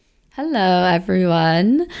Hello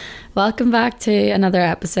everyone, welcome back to another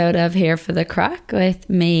episode of Here for the Crack with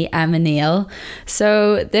me, Emma Neal.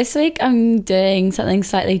 So this week I'm doing something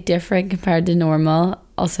slightly different compared to normal.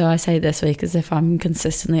 Also, I say this week as if I'm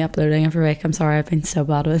consistently uploading every week. I'm sorry, I've been so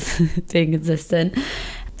bad with being consistent.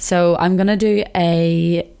 So I'm going to do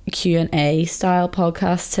a Q&A style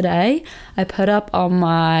podcast today. I put up on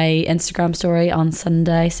my Instagram story on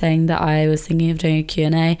Sunday saying that I was thinking of doing a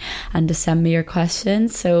Q&A and to send me your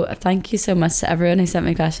questions. So thank you so much to everyone who sent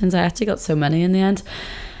me questions. I actually got so many in the end.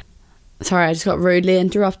 Sorry, I just got rudely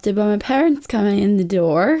interrupted by my parents coming in the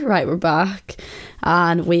door. Right, we're back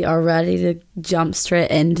and we are ready to jump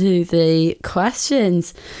straight into the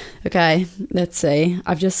questions. Okay, let's see.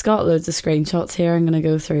 I've just got loads of screenshots here. I'm going to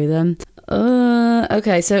go through them.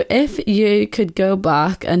 Okay, so if you could go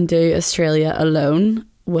back and do Australia alone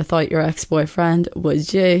without your ex-boyfriend,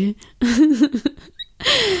 would you?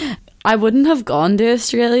 I wouldn't have gone to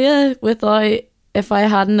Australia if I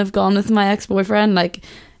hadn't have gone with my ex-boyfriend. Like,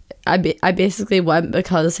 I basically went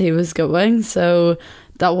because he was going, so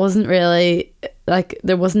that wasn't really, like,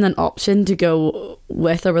 there wasn't an option to go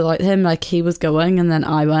with or without him. Like, he was going and then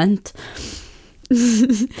I went.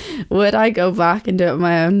 Would I go back and do it on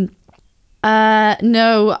my own?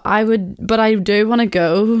 No, I would, but I do want to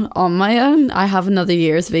go on my own. I have another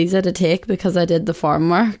year's visa to take because I did the farm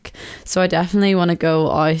work, so I definitely want to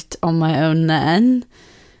go out on my own then.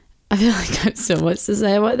 I feel like I have so much to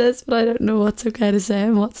say about this, but I don't know what's okay to say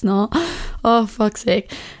and what's not. Oh, fuck's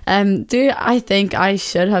sake. I think I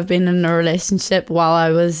should have been in a relationship while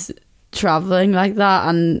I was travelling like that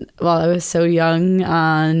and while I was so young,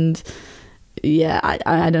 and yeah,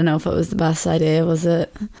 I don't know if it was the best idea, was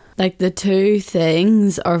it? Like, the two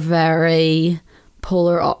things are very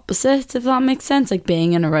polar opposites, if that makes sense. Like,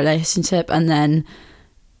 being in a relationship and then,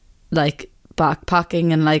 like,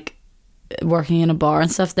 backpacking and, like, working in a bar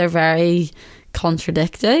and stuff, they're very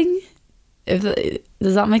contradicting.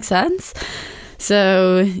 Does that make sense?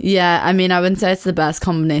 So yeah, I mean, I wouldn't say it's the best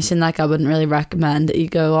combination. Like, I wouldn't really recommend that you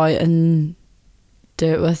go out and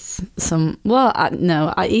do it with some, well,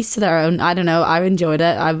 no, each to their own. I don't know, I enjoyed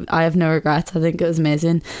it. I have no regrets. I think it was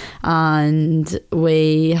amazing and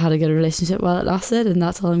we had a good relationship while it lasted, and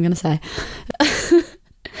that's all I'm gonna say.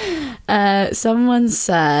 Someone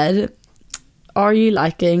said, are you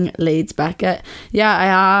liking Leeds, Beckett? Yeah,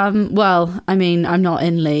 I am. Well, I mean, I'm not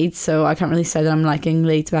in Leeds, so I can't really say that I'm liking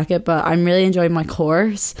Leeds, Beckett, but I'm really enjoying my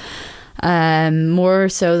course. More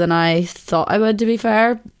so than I thought I would, to be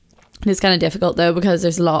fair. It's kind of difficult though, because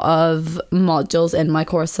there's a lot of modules in my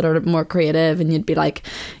course that are more creative, and you'd be like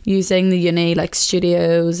using the uni like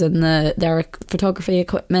studios and their photography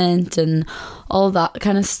equipment and all that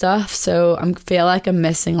kind of stuff. So I feel like I'm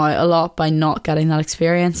missing out a lot by not getting that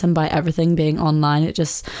experience, and by everything being online. It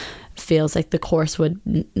just feels like the course would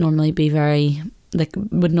normally be a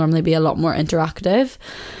lot more interactive.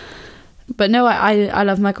 But no, I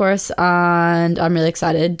love my course, and I'm really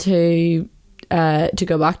excited to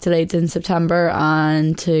go back to Leeds in September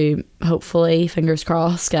and to hopefully, fingers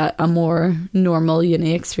crossed, get a more normal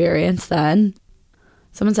uni experience then.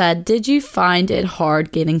 Someone said, did you find it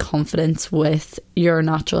hard gaining confidence with your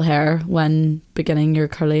natural hair when beginning your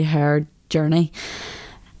curly hair journey?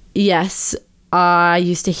 Yes, I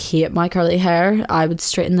used to hate my curly hair. I would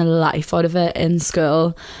straighten the life out of it in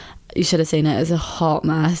school. You should have seen it. It was a hot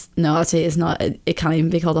mess. No, actually, it's not. It can't even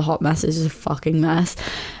be called a hot mess. It's just a fucking mess.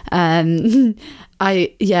 It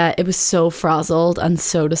was so frazzled and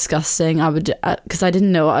so disgusting. I would, because I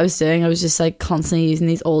didn't know what I was doing. I was just like constantly using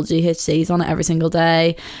these old GHCs on it every single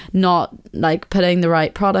day, not like putting the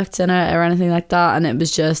right products in it or anything like that. And it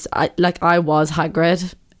was just, I was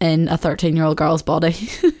Hagrid in a 13-year-old girl's body.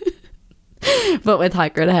 But with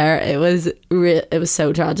Hagrid hair, it was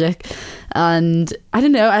so tragic. And I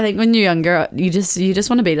don't know, I think when you're younger, you just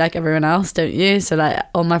want to be like everyone else, don't you? So like,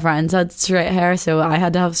 all my friends had straight hair, so I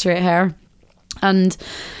had to have straight hair. And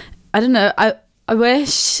I don't know, I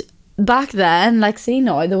wish back then, like, see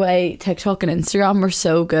now the way TikTok and Instagram were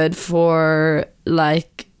so good for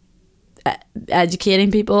like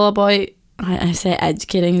educating people about, I say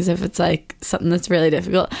educating as if it's like something that's really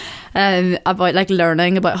difficult, about like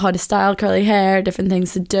learning about how to style curly hair, different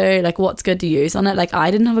things to do, like what's good to use on it. Like, I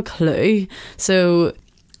didn't have a clue, so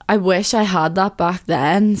I wish I had that back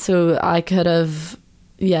then, so I could have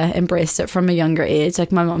embraced it from a younger age.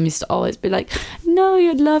 Like, my mum used to always be like, no,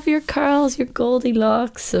 you'd love your curls, your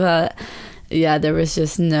Goldilocks, but yeah, there was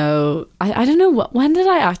just no, I don't know, when did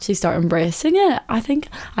I actually start embracing it? I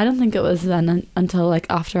don't think it was then until like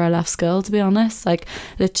after I left school, to be honest. Like,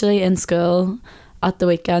 literally in school, at the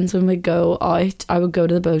weekends when we go out, I would go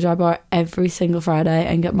to the blow dry bar every single Friday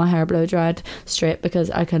and get my hair blow dried straight, because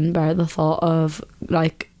I couldn't bear the thought of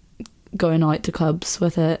like going out to clubs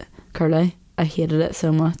with it curly. I hated it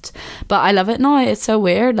so much, but I love it now. It's so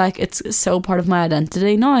weird, like it's so part of my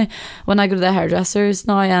identity now. When I go to the hairdressers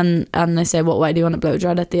now and they say, what way do you want it blow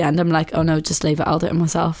dried at the end, I'm like, oh no, just leave it, I'll do it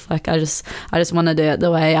myself. Like I just want to do it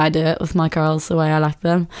the way I do it with my curls, the way I like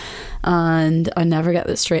them. And I never get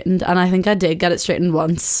it straightened, and I think I did get it straightened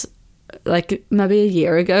once, like maybe a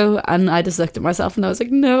year ago, and I just looked at myself and I was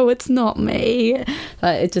like, no, it's not me.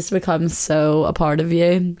 Like, it just becomes so a part of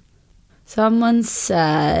you. Someone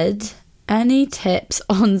said, any tips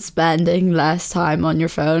on spending less time on your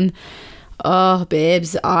phone? Oh,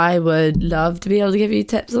 babes, I would love to be able to give you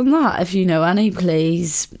tips on that. If you know any,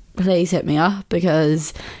 please hit me up,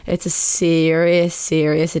 because it's a serious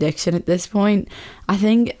addiction at this point. I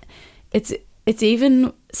think it's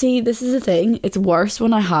even, see, this is the thing, it's worse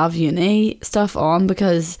when I have uni stuff on,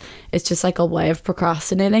 because it's just like a way of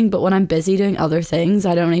procrastinating. But when I'm busy doing other things,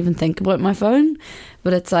 I don't even think about my phone.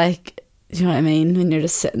 But it's like, do you know what I mean? When you're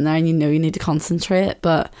just sitting there and you know you need to concentrate.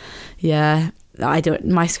 But yeah,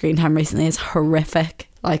 my screen time recently is horrific,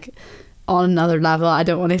 like on another level. I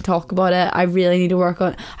don't want to talk about it. I really need to work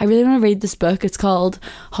on it. I really want to read this book. It's called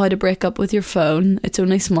How to Break Up With Your Phone. It's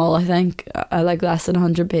only small, I think, like less than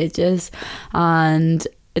 100 pages. And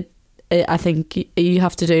I think you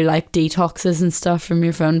have to do like detoxes and stuff from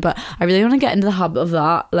your phone. But I really want to get into the habit of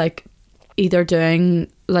that, like either doing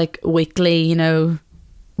like weekly, you know,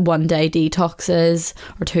 1 day detoxes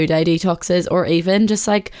or 2 day detoxes, or even just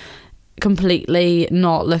like completely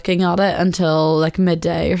not looking at it until like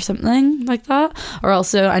midday or something like that. Or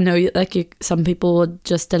also, I know like some people would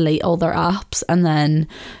just delete all their apps and then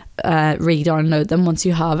re-download them once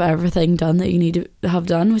you have everything done that you need to have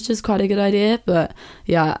done, which is quite a good idea. But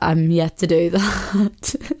yeah, I'm yet to do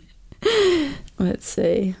that. Let's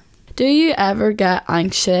see. Do you ever get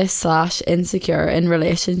anxious / insecure in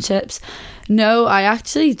relationships? No, I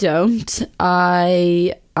actually don't.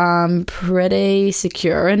 I am pretty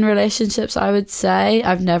secure in relationships, I would say.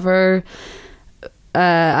 I've never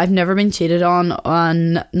been cheated on,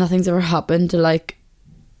 and nothing's ever happened to like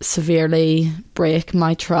severely break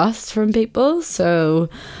my trust from people. So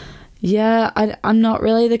yeah, I'm not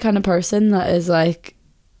really the kind of person that is like,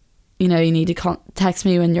 you know, you need to text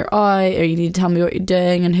me when you're out, or you need to tell me what you're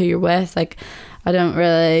doing and who you're with. Like, I don't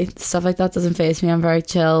really, stuff like that doesn't faze me. I'm very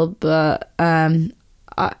chill. But I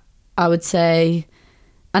would say,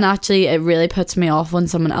 and actually it really puts me off when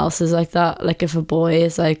someone else is like that. Like if a boy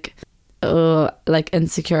is like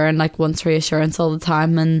insecure and like wants reassurance all the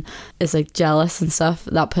time and is like jealous and stuff,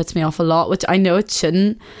 that puts me off a lot, which I know it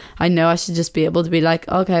shouldn't. I know I should just be able to be like,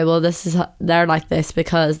 okay, well they're like this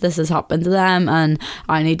because this has happened to them and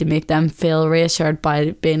I need to make them feel reassured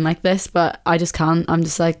by being like this, but I just can't. I'm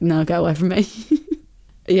just like, no, get away from me.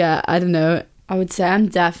 Yeah, I don't know. I would say I'm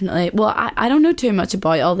definitely, well, I don't know too much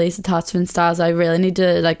about all these attachment styles. I really need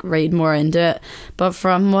to like read more into it. But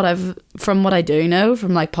from what I do know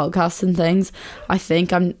from like podcasts and things, I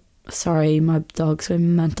think sorry, my dog's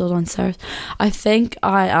going mental downstairs. I think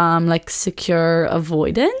I am like secure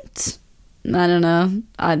avoidant. I don't know.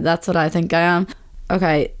 That's what I think I am.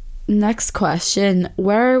 Okay, next question.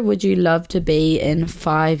 Where would you love to be in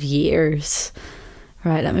 5 years?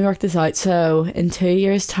 Right, let me work this out. So in 2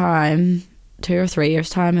 years' time, 2 or 3 years'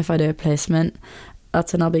 time, if I do a placement,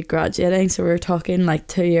 that's when I'll be graduating. So we're talking like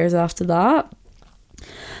 2 years after that.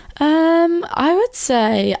 I would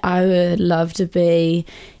say I would love to be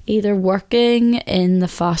either working in the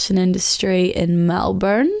fashion industry in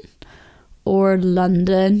Melbourne or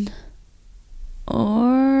London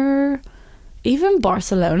or even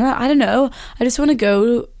Barcelona. I don't know. I just want to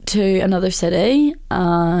go to another city,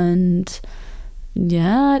 and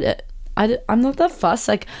yeah, I'm not that fussed.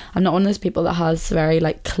 Like, I'm not one of those people that has very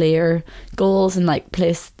like clear goals and like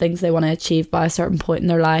place things they want to achieve by a certain point in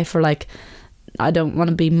their life, or like I don't want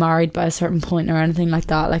to be married by a certain point or anything like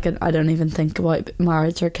that. Like I don't even think about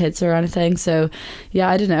marriage or kids or anything. So yeah,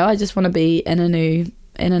 I don't know. I just want to be in a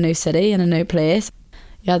new city, in a new place.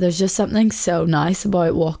 Yeah, there's just something so nice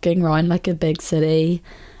about walking around like a big city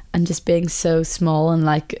and just being so small and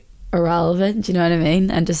like irrelevant, you know what I mean?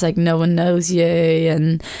 And just like no one knows you,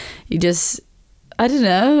 and you just, I don't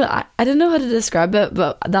know. I don't know how to describe it,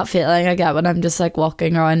 but that feeling I get when I'm just like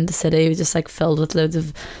walking around the city just like filled with loads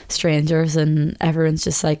of strangers and everyone's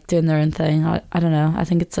just like doing their own thing. I don't know. I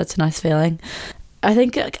think it's such a nice feeling. I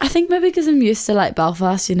think maybe because I'm used to like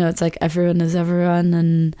Belfast, you know, it's like everyone knows everyone,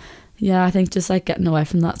 and yeah, I think just like getting away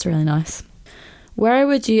from that's really nice. Where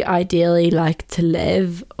would you ideally like to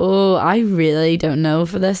live? Oh, I really don't know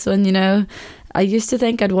for this one, you know. I used to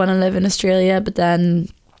think I'd want to live in Australia, but then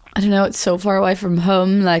I don't know, it's so far away from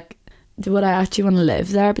home, like would I actually want to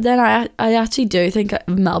live there? But then I actually do think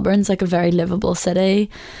Melbourne's like a very livable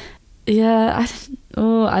city. Yeah,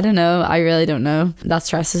 I don't know. I really don't know. That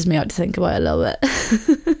stresses me out to think about it a little bit.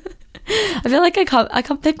 I feel like I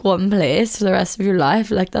can't pick one place for the rest of your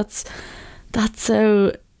life. Like that's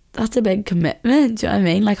a big commitment. Do you know what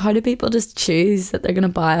I mean? Like, how do people just choose that they're gonna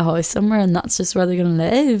buy a house somewhere and that's just where they're gonna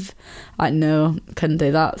live? I know, couldn't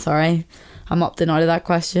do that. Sorry, I'm opting out of that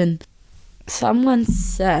question. Someone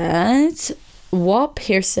said, what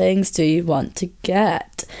piercings do you want to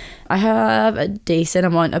get? I have a decent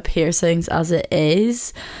amount of piercings as it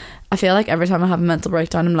is. I feel like every time I have a mental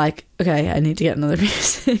breakdown, I'm like, okay, I need to get another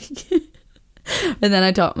piercing. And then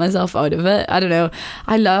I talk myself out of it. I don't know.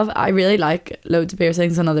 I really like loads of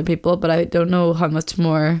piercings on other people, but I don't know how much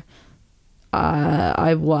more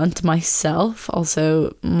I want myself.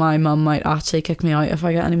 Also, my mum might actually kick me out if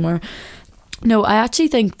I get any more. No, I actually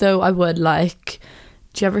think though I would like,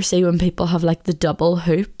 do you ever see when people have like the double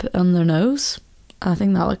hoop on their nose? I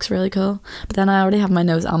think that looks really cool. But then I already have my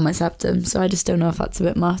nose and my septum, so I just don't know if that's a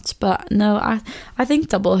bit much. But no, I think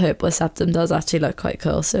double hoop with septum does actually look quite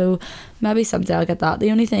cool. So maybe someday I'll get that.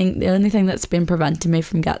 The only thing that's been preventing me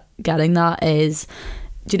from getting that is,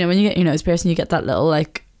 do you know when you get your nose pierced and you get that little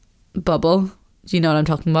like bubble? Do you know what I'm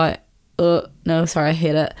talking about? Oh no, sorry, I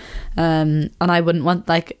hate it. And I wouldn't want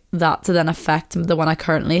like that to then affect the one I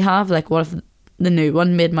currently have. Like, what if the new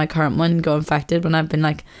one made my current one go infected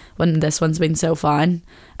when this one's been so fine,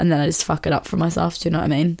 and then I just fuck it up for myself? Do you know what I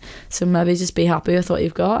mean? So maybe just be happy with what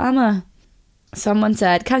you've got, Emma. Someone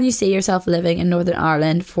said, can you see yourself living in Northern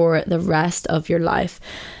Ireland for the rest of your life?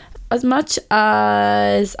 As much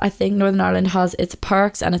as I think Northern Ireland has its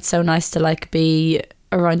perks and it's so nice to like be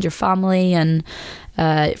around your family and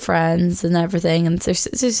friends and everything, and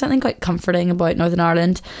there's something quite comforting about Northern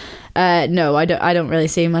Ireland. No, I don't really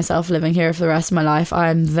see myself living here for the rest of my life.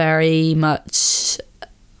 I'm very much,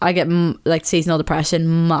 I get like seasonal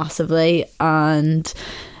depression massively, and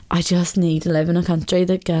I just need to live in a country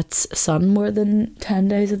that gets sun more than 10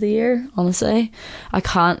 days of the year. Honestly, I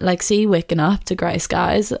can't like see waking up to grey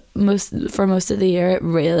skies most of the year. It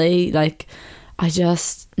really, like, I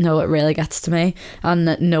just know it really gets to me,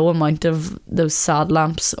 and no amount of those sad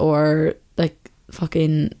lamps or like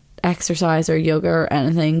fucking exercise or yoga or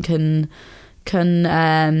anything can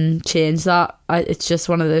change that. It's just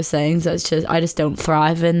one of those things that's just, I just don't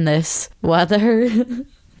thrive in this weather.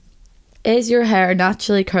 Is your hair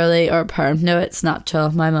naturally curly or perm? No, it's natural.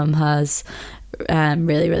 My mum has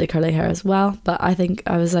really, really curly hair as well, but I think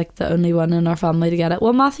I was like the only one in our family to get it.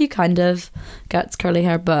 Well, Matthew kind of gets curly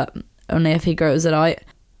hair, but only if he grows it out.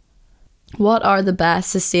 What are the best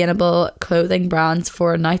sustainable clothing brands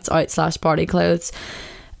for nights out / party clothes?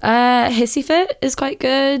 Hissy Fit is quite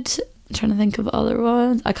good. I'm trying to think of other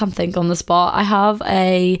ones. I can't think on the spot. I have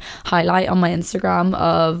a highlight on my Instagram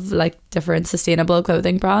of like different sustainable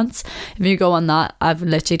clothing brands. If you go on that, I've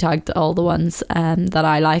literally tagged all the ones that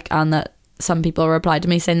I like and that some people replied to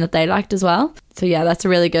me saying that they liked as well. So yeah, that's a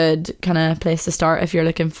really good kind of place to start if you're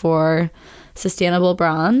looking for sustainable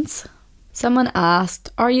brands. Someone asked,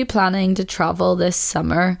 are you planning to travel this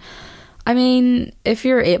summer? I mean, if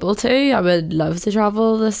you're able to, I would love to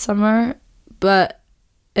travel this summer. But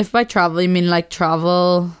if by travel you mean like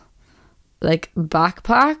travel, like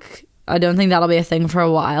backpack, I don't think that'll be a thing for a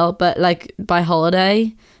while. But like by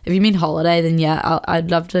holiday, if you mean holiday, then yeah,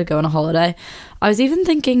 I'd love to go on a holiday. I was even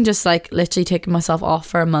thinking just like literally taking myself off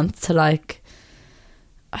for a month to like,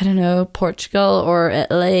 I don't know, Portugal or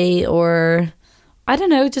Italy or I don't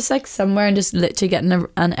know, just like somewhere and just literally getting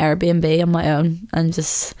an Airbnb on my own and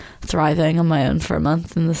just thriving on my own for a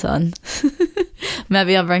month in the sun.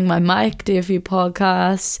 Maybe I'll bring my mic, do a few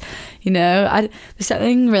podcasts, you know. There's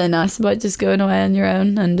something really nice about just going away on your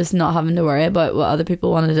own and just not having to worry about what other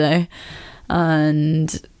people want to do.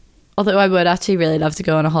 And although I would actually really love to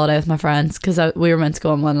go on a holiday with my friends, because we were meant to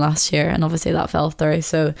go on one last year and obviously that fell through.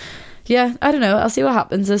 So yeah, I don't know. I'll see what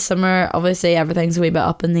happens this summer. Obviously, everything's a wee bit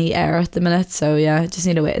up in the air at the minute. So yeah, just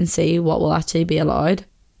need to wait and see what will actually be allowed.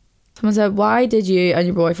 Someone said, why did you and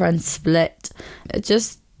your boyfriend split?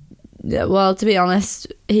 Well, to be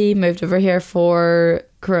honest, he moved over here for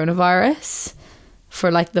coronavirus, for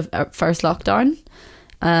like the first lockdown.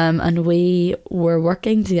 And we were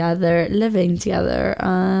working together, living together.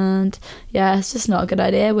 And yeah, it's just not a good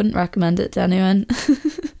idea. I wouldn't recommend it to anyone.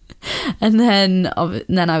 And then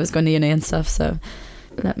I was going to uni and stuff, so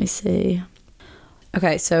let me see.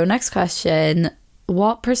 Okay, so next question.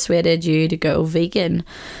 What persuaded you to go vegan?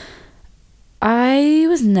 I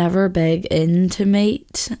was never big into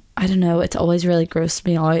meat. I don't know, it's always really grossed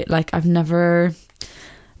me out. Like,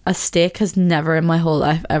 a steak has never in my whole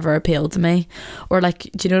life ever appealed to me. Or like,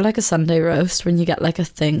 do you know like a Sunday roast when you get like a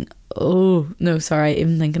thing, oh no, sorry,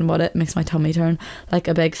 even thinking about it makes my tummy turn, like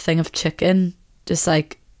a big thing of chicken, just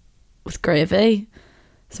like with gravy.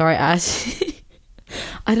 Sorry, actually,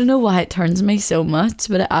 I don't know why it turns me so much,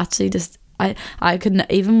 but it actually just, I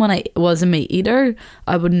couldn't, even when I was a meat eater,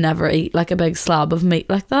 I would never eat like a big slab of meat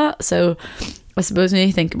like that. So I suppose when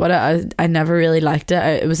you think about it, I never really liked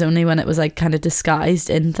it. It was only when it was like kind of disguised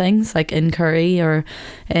in things, like in curry or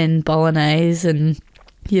in bolognese, and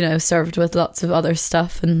you know, served with lots of other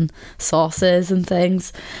stuff and sauces and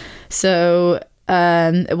things. So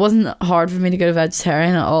it wasn't hard for me to go to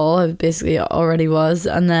vegetarian at all. I basically already was.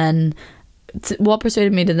 And then what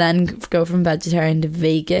persuaded me to then go from vegetarian to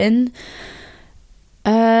vegan?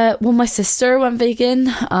 Well, my sister went vegan,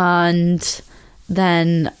 and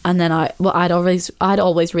then I'd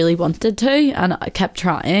always really wanted to, and I kept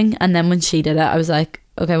trying. And then when she did it, I was like,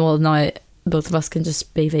 okay, well now both of us can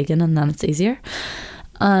just be vegan, and then it's easier.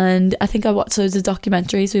 And I think I watched loads of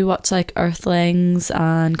documentaries. We watched like Earthlings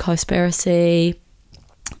and Cowspiracy.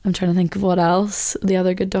 I'm trying to think of what else, the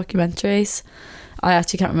other good documentaries. I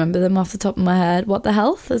actually can't remember them off the top of my head. What the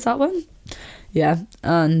Health, is that one? Yeah,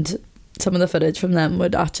 and some of the footage from them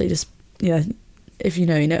would actually just, yeah, if you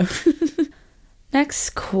know, you know.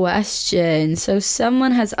 Next question. So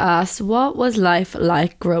someone has asked, what was life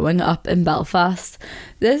like growing up in Belfast?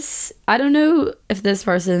 This, I don't know if this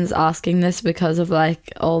person's asking this because of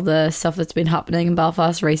like all the stuff that's been happening in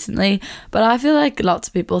Belfast recently, but I feel like lots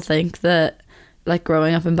of people think that like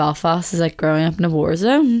growing up in Belfast is like growing up in a war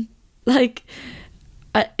zone. Like,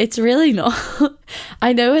 it's really not.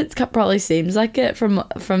 I know it probably seems like it from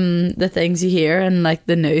the things you hear and like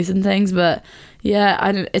the news and things, but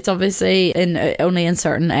yeah, it's obviously only in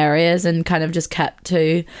certain areas and kind of just kept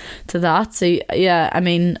to that. So yeah, I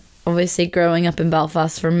mean, obviously growing up in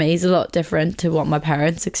Belfast for me is a lot different to what my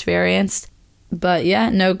parents experienced. But yeah,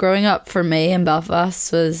 no, growing up for me in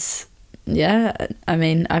Belfast was, yeah, I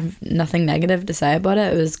mean, I've nothing negative to say about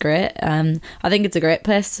it. It was great. I think it's a great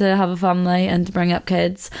place to have a family and to bring up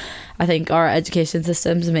kids. I think our education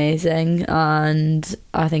system's amazing, and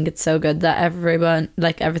I think it's so good that everyone,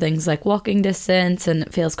 like, everything's like walking distance and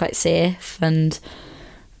it feels quite safe. And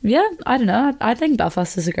yeah, I don't know, I think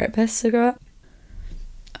Belfast is a great place to grow up.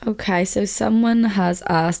 Okay, so someone has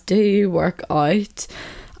asked, do you work out?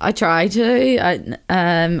 I try to.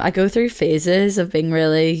 I go through phases of being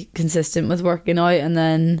really consistent with working out, and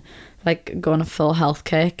then like going a full health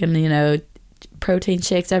kick, and you know, protein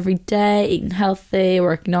shakes every day, eating healthy,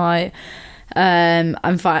 working out.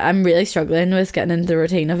 I'm fine. I'm really struggling with getting into the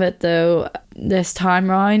routine of it though this time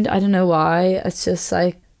round. I don't know why. It's just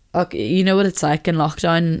like, okay, you know what it's like in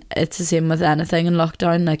lockdown. It's the same with anything in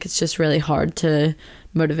lockdown. Like, it's just really hard to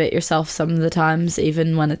motivate yourself some of the times,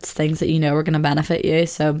 even when it's things that you know are going to benefit you.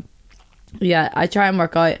 So yeah, I try and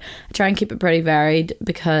work out. I try and keep it pretty varied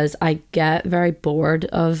because I get very bored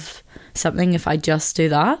of something if I just do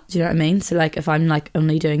that. Do you know what I mean? So like if I'm like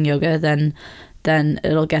only doing yoga, then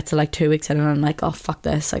it'll get to like 2 weeks in and I'm like, oh fuck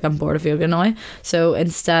this, like I'm bored of yoga now. So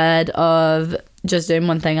instead of just doing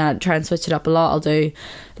one thing, I try and switch it up a lot. I'll do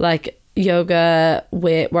like yoga,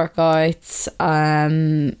 weight workouts,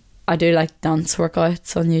 I do like dance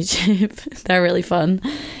workouts on YouTube. They're really fun.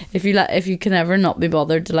 If you can ever not be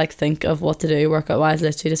bothered to like think of what to do workout wise,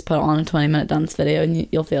 literally just put on a 20-minute dance video and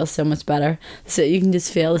you'll feel so much better. So you can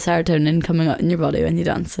just feel the serotonin coming out in your body when you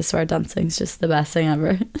dance. I swear, dancing's just the best thing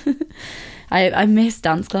ever. I miss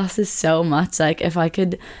dance classes so much. Like if I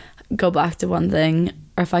could go back to one thing,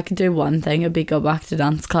 or if I could do one thing, it'd be go back to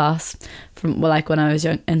dance class from like when I was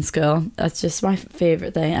young in school. That's just my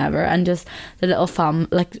favourite thing ever. And just the little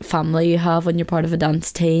family you have when you're part of a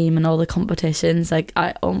dance team and all the competitions. Like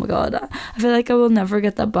oh my god, I feel like I will never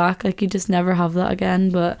get that back. Like you just never have that again.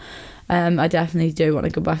 But I definitely do want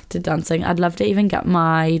to go back to dancing. I'd love to even get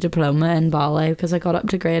my diploma in ballet because I got up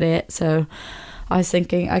to grade 8. So I was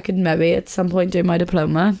thinking I could maybe at some point do my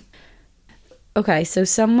diploma. Okay, so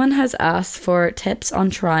someone has asked for tips on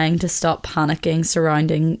trying to stop panicking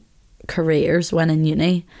surrounding careers when in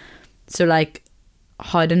uni. So like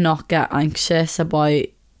how to not get anxious about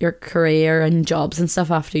your career and jobs and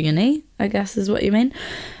stuff after uni, I guess is what you mean.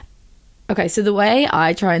 Okay, so the way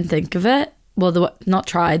I try and think of it, well,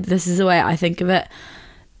 this is the way I think of it.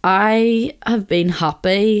 I have been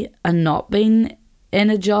happy and not been in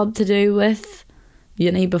a job to do with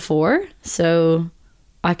uni before, so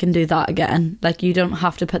I can do that again. Like you don't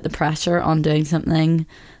have to put the pressure on doing something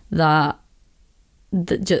that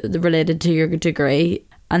related to your degree.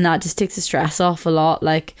 and that just takes the stress off a lot.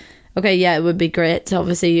 Like, okay, yeah, it would be great to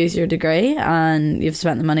obviously use your degree and you've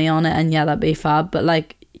spent the money on it, and yeah, that'd be fab, but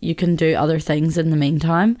like, you can do other things in the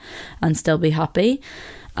meantime and still be happy.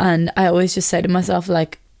 And I always just say to myself,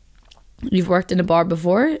 like, you've worked in a bar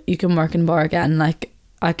before, you can work in a bar again. Like,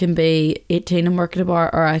 I can be 18 and work in a bar,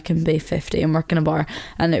 or I can be 50 and work in a bar,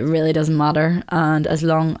 and it really doesn't matter. And as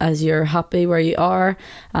long as you're happy where you are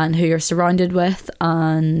and who you're surrounded with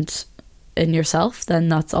and in yourself, then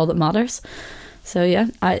that's all that matters. So yeah,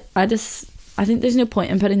 I think there's no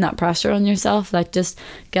point in putting that pressure on yourself. Like, just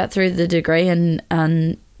get through the degree and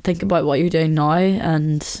think about what you're doing now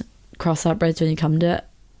and cross that bridge when you come to it.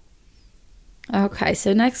 Okay,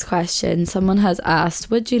 so next question. Someone has asked,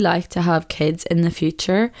 would you like to have kids in the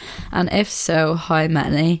future? And if so, how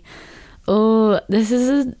many? Oh, this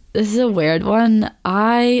is a weird one.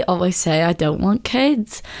 I always say I don't want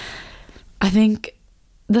kids. I think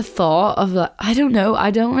the thought of, like, I don't know,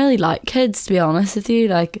 I don't really like kids, to be honest with you.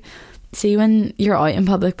 Like, see, when you're out in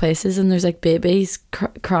public places and there's like babies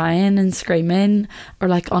crying and screaming, or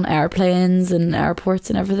like on airplanes and airports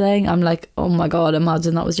and everything, I'm like, oh my god,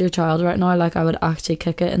 imagine that was your child right now. Like, I would actually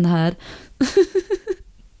kick it in the head.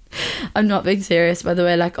 I'm not being serious, by the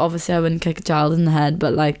way. Like, obviously I wouldn't kick a child in the head,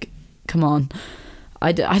 but like, come on.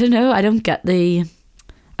 I don't know, I don't get the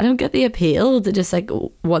appeal to just like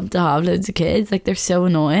want to have loads of kids. Like, they're so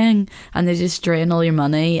annoying and they just drain all your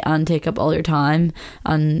money and take up all your time.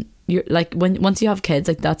 And you're like, once you have kids,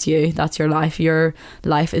 like, that's your life. Your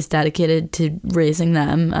life is dedicated to raising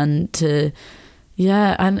them and to,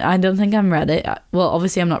 yeah. And I don't think I'm ready. Well,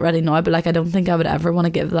 obviously I'm not ready now, but like, I don't think I would ever want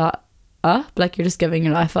to give that up. Like, you're just giving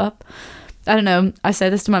your life up. I don't know, I say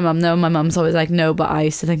this to my mum though. My mum's always like, no, but I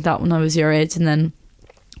used to think that when I was your age, and then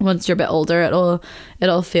once you're a bit older,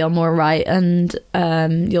 it'll feel more right, and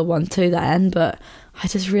you'll want to then. But I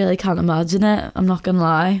just really can't imagine it, I'm not gonna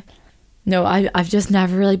lie. No, I've just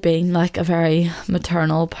never really been like a very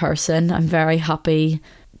maternal person. I'm very happy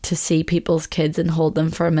to see people's kids and hold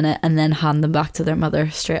them for a minute and then hand them back to their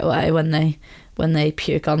mother straight away when they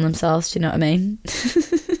puke on themselves. Do you know what I mean?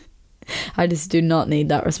 I just do not need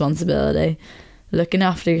that responsibility. Looking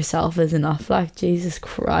after yourself is enough. Like, Jesus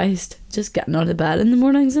Christ, just getting out of bed in the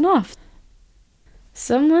morning's enough.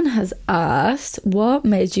 Someone has asked, what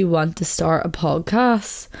made you want to start a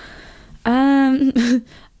podcast?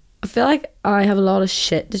 I feel like I have a lot of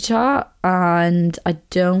shit to chat and I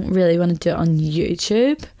don't really want to do it on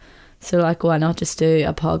YouTube. So like, why not just do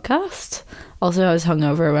a podcast? Also, I was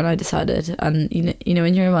hungover when I decided, and you know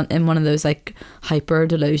when you're in one of those like hyper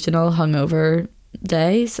delusional hungover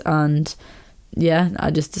days, and yeah,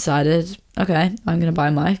 I just decided, okay, I'm going to buy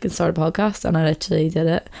a mic and start a podcast, and I literally did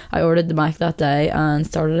it. I ordered the mic that day and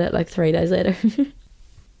started it like 3 days later.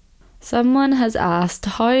 Someone has asked,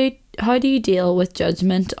 how do you deal with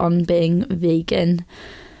judgment on being vegan?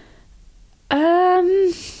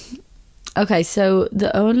 Okay, so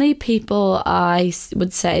the only people I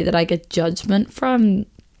would say that I get judgment from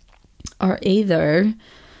are either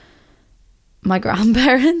my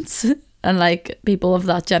grandparents and like people of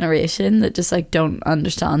that generation that just like don't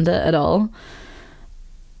understand it at all,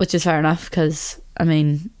 which is fair enough, because I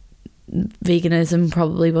mean, veganism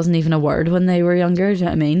probably wasn't even a word when they were younger, do you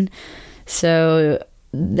know what I mean? So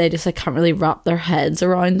they just like can't really wrap their heads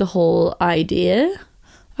around the whole idea,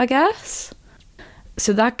 I guess.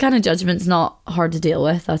 So that kind of judgment's not hard to deal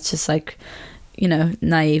with. That's just like, you know,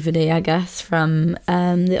 naivety, I guess, from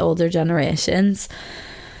the older generations.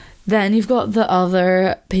 Then you've got the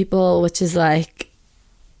other people, which is like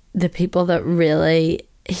the people that really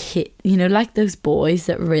hate, you know, like those boys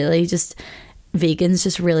that really just, vegans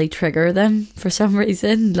just really trigger them for some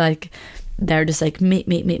reason. Like, they're just like meat,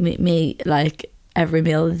 like every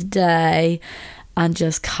meal of the day, and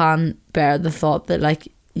just can't bear the thought that like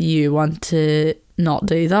you want to not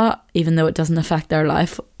do that, even though it doesn't affect their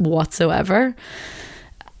life whatsoever.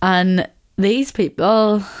 And these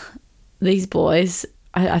people, these boys,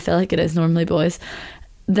 I feel like it is normally boys,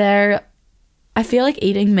 I feel like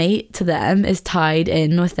eating meat to them is tied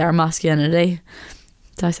in with their masculinity.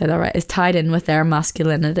 Did I say that right? Is tied in with their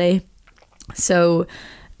masculinity. So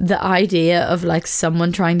the idea of like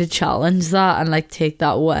someone trying to challenge that and like take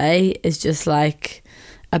that away is just like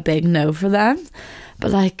a big no for them.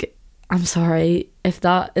 But like, I'm sorry, if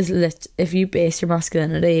that is if you base your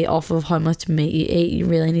masculinity off of how much meat you eat, you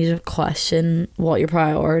really need to question what your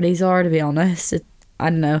priorities are, to be honest. I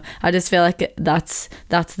don't know, I just feel like that's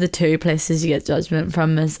the two places you get judgment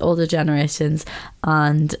from, is older generations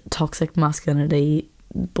and toxic masculinity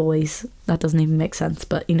boys. That doesn't even make sense,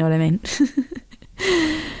 but you know what I mean.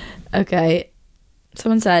 Okay,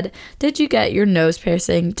 Someone said, did you get your nose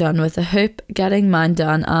piercing done with a hoop? Getting mine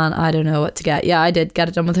done and I don't know what to get. Yeah, I did get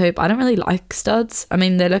it done with a hoop. I don't really like studs. I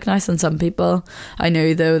mean, they look nice on some people. I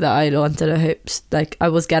knew though that I wanted a hoop. Like, I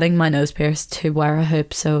was getting my nose pierced to wear a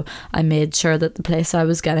hoop, so I made sure that the place I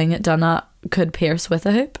was getting it done at could pierce with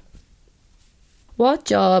a hoop. What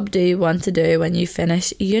job do you want to do when you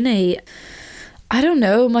finish uni? I don't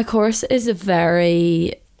know. My course is a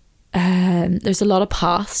very... there's a lot of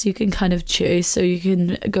paths you can kind of choose. So you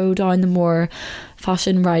can go down the more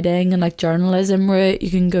fashion writing and like journalism route. You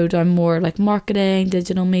can go down more like marketing,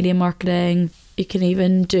 digital media marketing. You can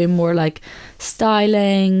even do more like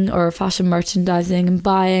styling or fashion merchandising and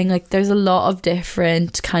buying. Like, there's a lot of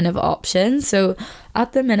different kind of options. So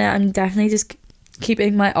at the minute, I'm definitely just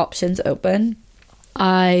keeping my options open.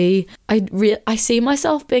 I see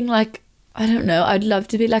myself being like, I don't know, I'd love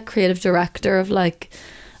to be like creative director of like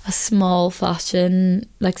a small fashion,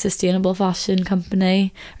 like sustainable fashion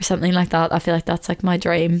company or something like that. I feel like that's like my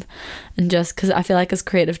dream. And just because I feel like as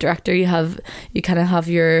creative director you kind of have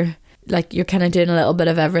your, like, you're kind of doing a little bit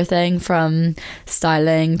of everything from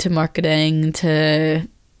styling to marketing to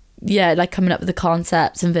like coming up with the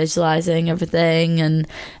concepts and visualizing everything, and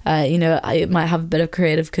I might have a bit of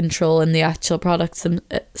creative control in the actual products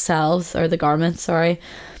themselves, or the garments, sorry.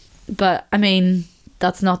 But I mean,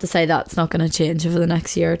 that's not to say that's not going to change over the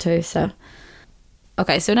next year or two. So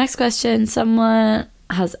okay, so next question. Someone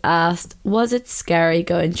has asked, was it scary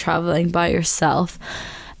going traveling by yourself?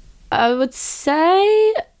 I would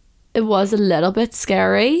say it was a little bit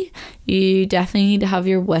scary. You definitely need to have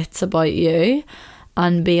your wits about you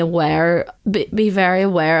and be very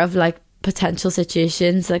aware of like potential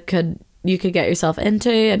situations that you could get yourself into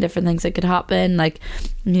and different things that could happen. Like,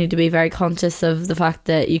 you need to be very conscious of the fact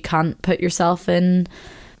that you can't put yourself in,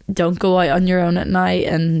 don't go out on your own at night,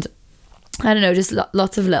 and I don't know, just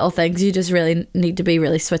lots of little things you just really need to be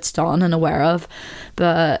really switched on and aware of.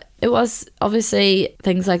 But it was, obviously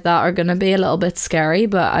things like that are going to be a little bit scary,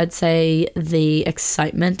 but I'd say the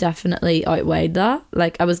excitement definitely outweighed that.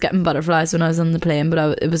 Like, I was getting butterflies when I was on the plane,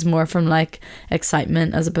 but it was more from like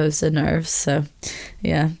excitement as opposed to nerves. So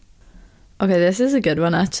yeah. Okay, this is a good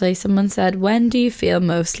one actually. Someone said, when do you feel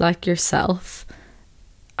most like yourself?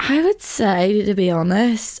 I would say, to be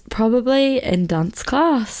honest, probably in dance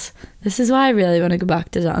class. This is why I really want to go back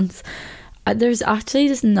to dance. There's actually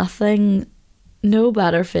just no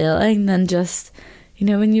better feeling than just,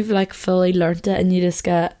 when you've like fully learnt it and you just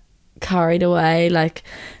get carried away, like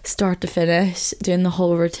start to finish, doing the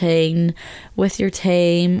whole routine with your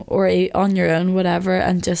team or on your own, whatever,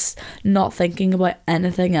 and just not thinking about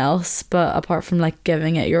anything else but apart from like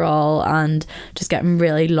giving it your all and just getting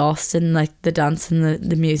really lost in like the dance and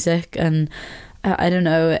the music. And I don't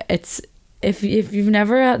know, it's if you've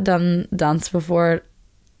never done dance before,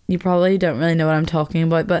 you probably don't really know what I'm talking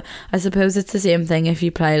about, but I suppose it's the same thing if you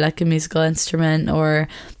play like a musical instrument or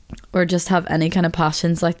just have any kind of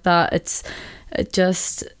passions like that.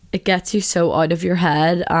 It gets you so out of your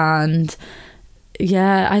head, and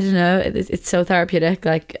yeah, I don't know, it's so therapeutic.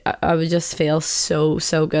 Like, I would just feel so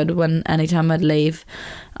good anytime I'd leave,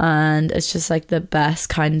 and it's just like the best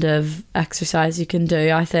kind of exercise you can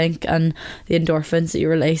do, I think, and the endorphins that you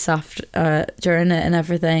release after during it and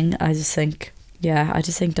everything. I just think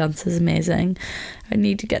dance is amazing. I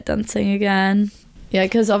need to get dancing again. Yeah,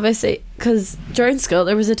 because during school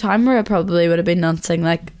there was a time where I probably would have been dancing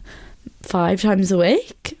like 5 times a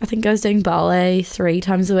week. I think I was doing ballet 3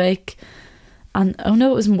 times a week, and it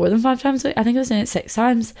was more than 5 times a week. I think I was doing it 6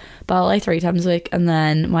 times, ballet 3 times a week, and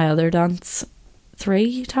then my other dance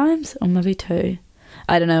 3 times, or maybe 2.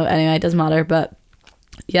 I don't know, anyway, it doesn't matter. But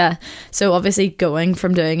yeah, so obviously going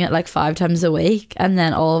from doing it like 5 times a week and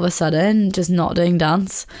then all of a sudden just not doing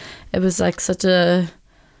dance, it was like such a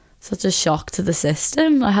shock to the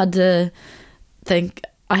system. I had to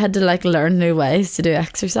like learn new ways to do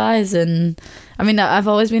exercise. And I mean, I've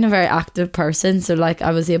always been a very active person, so like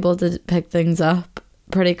I was able to pick things up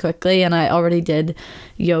pretty quickly, and I already did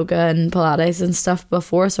yoga and Pilates and stuff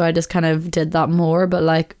before, so I just kind of did that more. But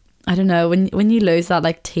like, I don't know, when you lose that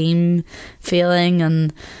like team feeling,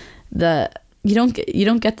 and you don't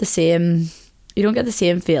get the same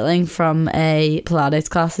feeling from a Pilates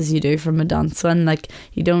class as you do from a dance one. Like,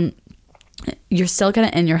 you're still kind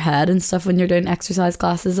of in your head and stuff when you're doing exercise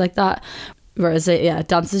classes like that. Whereas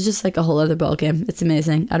dance is just like a whole other ball game. It's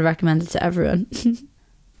amazing. I'd recommend it to everyone.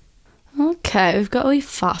 Okay, we've got a wee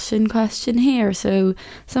fashion question here. So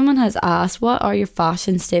someone has asked, what are your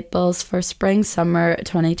fashion staples for spring summer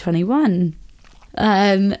 2021?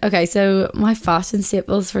 Okay, so my fashion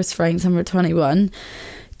staples for spring summer 21,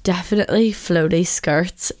 definitely floaty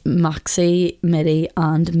skirts, maxi, midi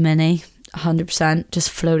and mini. 100%. Just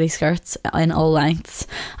floaty skirts in all lengths.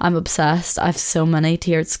 I'm obsessed. I have so many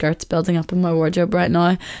tiered skirts building up in my wardrobe right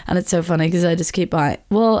now, and it's so funny because I just keep buying.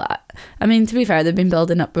 Well, I mean, to be fair, they've been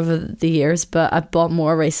building up over the years, but I've bought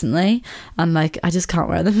more recently, and like I just can't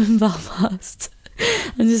wear them in Belfast.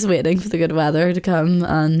 I'm just waiting for the good weather to come,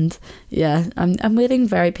 and yeah, I'm waiting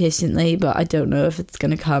very patiently, but I don't know if it's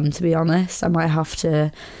going to come, to be honest. I might have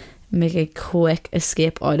to make a quick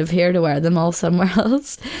escape out of here to wear them all somewhere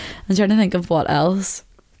else. I'm trying to think of what else.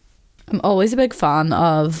 I'm always a big fan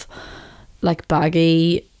of like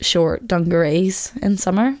baggy short dungarees in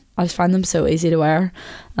summer. I just find them so easy to wear,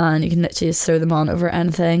 and you can literally just throw them on over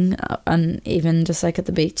anything, and even just like at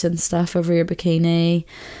the beach and stuff over your bikini.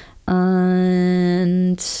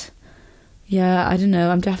 And yeah, I don't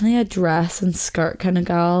know, I'm definitely a dress and skirt kind of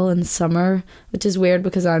gal in summer, which is weird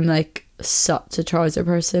because I'm like such a trouser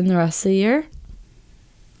person the rest of the year.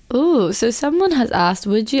 Ooh, so someone has asked,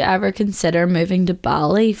 would you ever consider moving to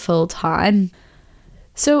Bali full time?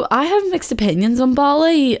 So I have mixed opinions on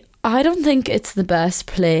Bali. I don't think it's the best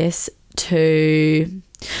place to...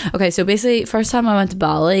 Okay, so basically first time I went to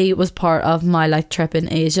Bali was part of my like trip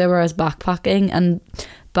in Asia where I was backpacking, and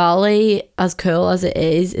Bali, as cool as it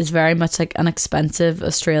is very much like an expensive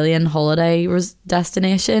Australian holiday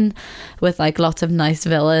destination with like lots of nice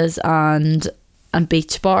villas and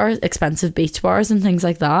beach bars, expensive beach bars and things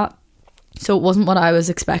like that. So it wasn't what I was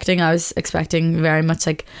expecting. I was expecting very much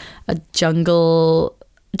like a jungle-esque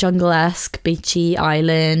beachy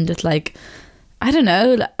island with like, I don't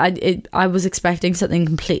know, I was expecting something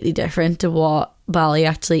completely different to what Bali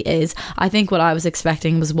actually is. I think what I was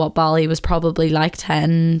expecting was what Bali was probably like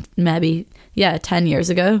 10 years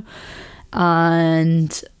ago.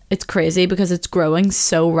 And it's crazy because it's growing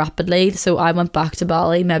so rapidly. So I went back to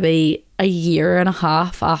Bali maybe a year and a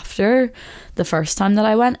half after the first time that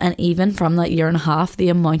I went, and even from that year and a half, the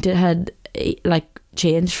amount it had like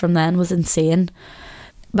changed from then was insane.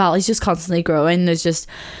 Bali's just constantly growing. There's just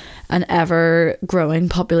an ever growing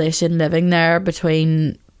population living there,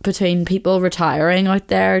 between people retiring out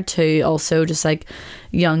there to also just like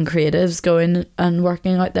young creatives going and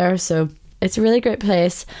working out there. So it's a really great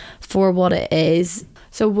place for what it is.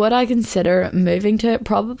 So would I consider moving to it?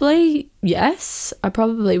 Probably yes, I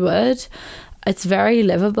probably would. It's very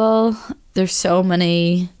livable. There's so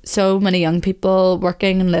many young people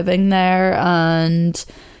working and living there, and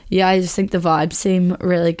yeah, I just think the vibes seem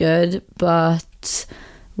really good. But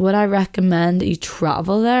would I recommend you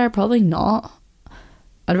travel there? Probably not.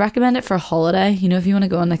 I'd recommend it for a holiday. You know, if you want to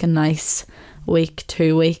go on like a nice week,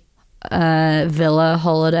 2 week villa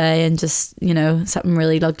holiday and just, you know, something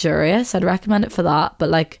really luxurious, I'd recommend it for that. But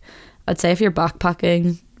like, I'd say if you're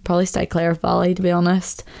backpacking, probably stay clear of Bali, to be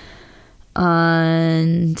honest.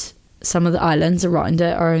 And some of the islands around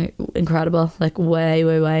it are incredible, like way,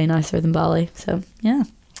 way, way nicer than Bali. So yeah,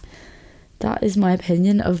 that is my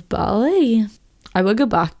opinion of Bali. I would go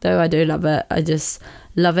back though. I do love it. I just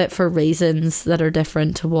love it for reasons that are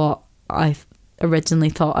different to what I originally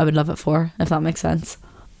thought I would love it for, if that makes sense.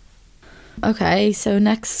 Okay, so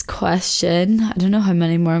next question. I don't know how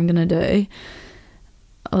many more I'm going to do.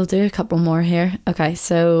 I'll do a couple more here. Okay,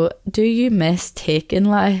 so do you miss taking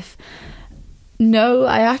life? No,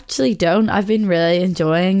 I actually don't. I've been really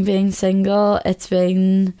enjoying being single. It's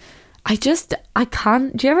been... I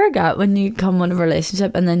can't. Do you ever get when you come in a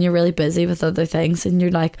relationship and then you're really busy with other things and you're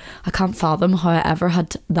like, I can't fathom how I ever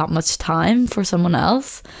had that much time for someone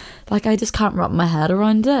else? Like, I just can't wrap my head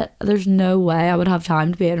around it. There's no way I would have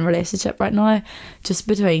time to be in a relationship right now, just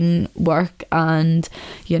between work and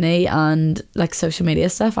uni and like social media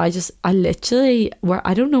stuff. I literally,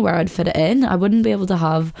 I don't know where I'd fit it in. I wouldn't be able to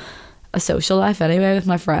have a social life anyway with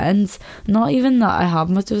my friends. Not even that I have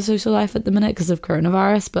much of a social life at the minute because of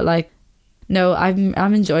coronavirus, but like, no,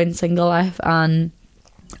 I'm enjoying single life, and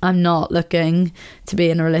I'm not looking to be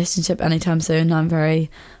in a relationship anytime soon. I'm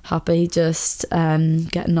very happy just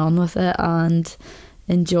getting on with it and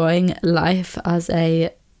enjoying life as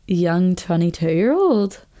a young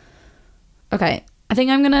 22-year-old. Okay, I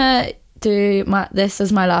think I'm gonna do this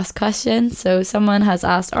as my last question. So someone has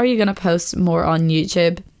asked, are you gonna post more on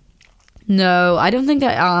YouTube? No, I don't think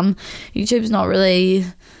I am. YouTube's not really...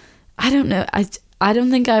 I don't know. I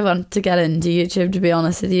don't think I want to get into YouTube, to be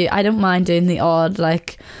honest with you. I don't mind doing the odd,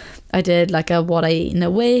 like... I did like a what I eat in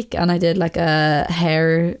a week, and I did like a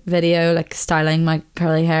hair video, like styling my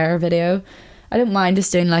curly hair video. I don't mind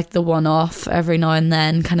just doing like the one-off every now and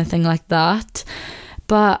then kind of thing like that.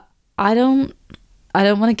 But I don't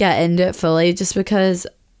want to get into it fully just because...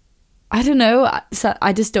 I don't know,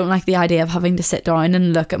 I just don't like the idea of having to sit down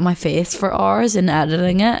and look at my face for hours and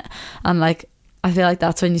editing it and like I feel like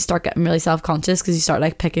that's when you start getting really self-conscious, because you start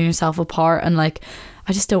like picking yourself apart, and like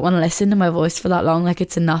I just don't want to listen to my voice for that long. Like,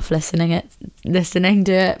 it's enough listening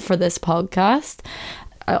to it for this podcast.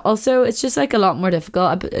 Also, it's just like a lot more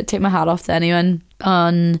difficult. I take my hat off to anyone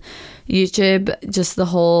on YouTube, just the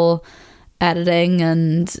whole editing,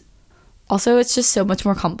 and also it's just so much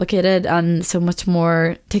more complicated and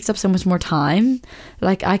takes up so much more time.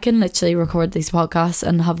 Like, I can literally record these podcasts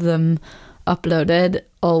and have them uploaded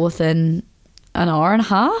all within an hour and a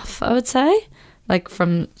half, I would say, like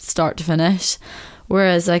from start to finish.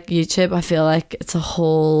 Whereas like YouTube, I feel like it's a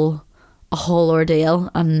whole ordeal,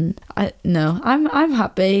 and I'm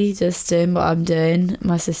happy just doing what I'm doing.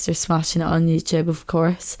 My sister's smashing it on YouTube, of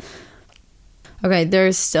course. Okay,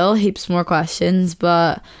 there's still heaps more questions,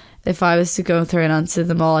 but if I was to go through and answer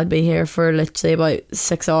them all, I'd be here for literally about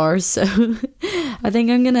 6 hours. So I think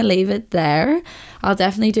I'm going to leave it there. I'll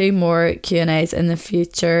definitely do more Q&As in the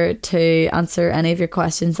future to answer any of your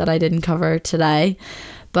questions that I didn't cover today.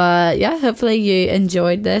 But yeah, hopefully you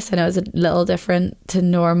enjoyed this. I know it's a little different to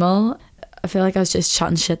normal. I feel like I was just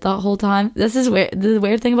chatting shit that whole time. This is weird. The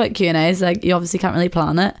weird thing about Q&A is like you obviously can't really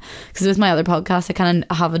plan it, because with my other podcast I kind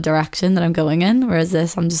of have a direction that I'm going in, whereas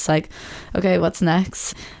this I'm just like, okay, what's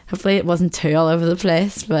next? Hopefully it wasn't too all over the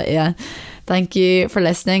place. But yeah, thank you for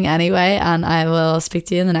listening anyway, and I will speak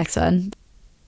to you in the next one.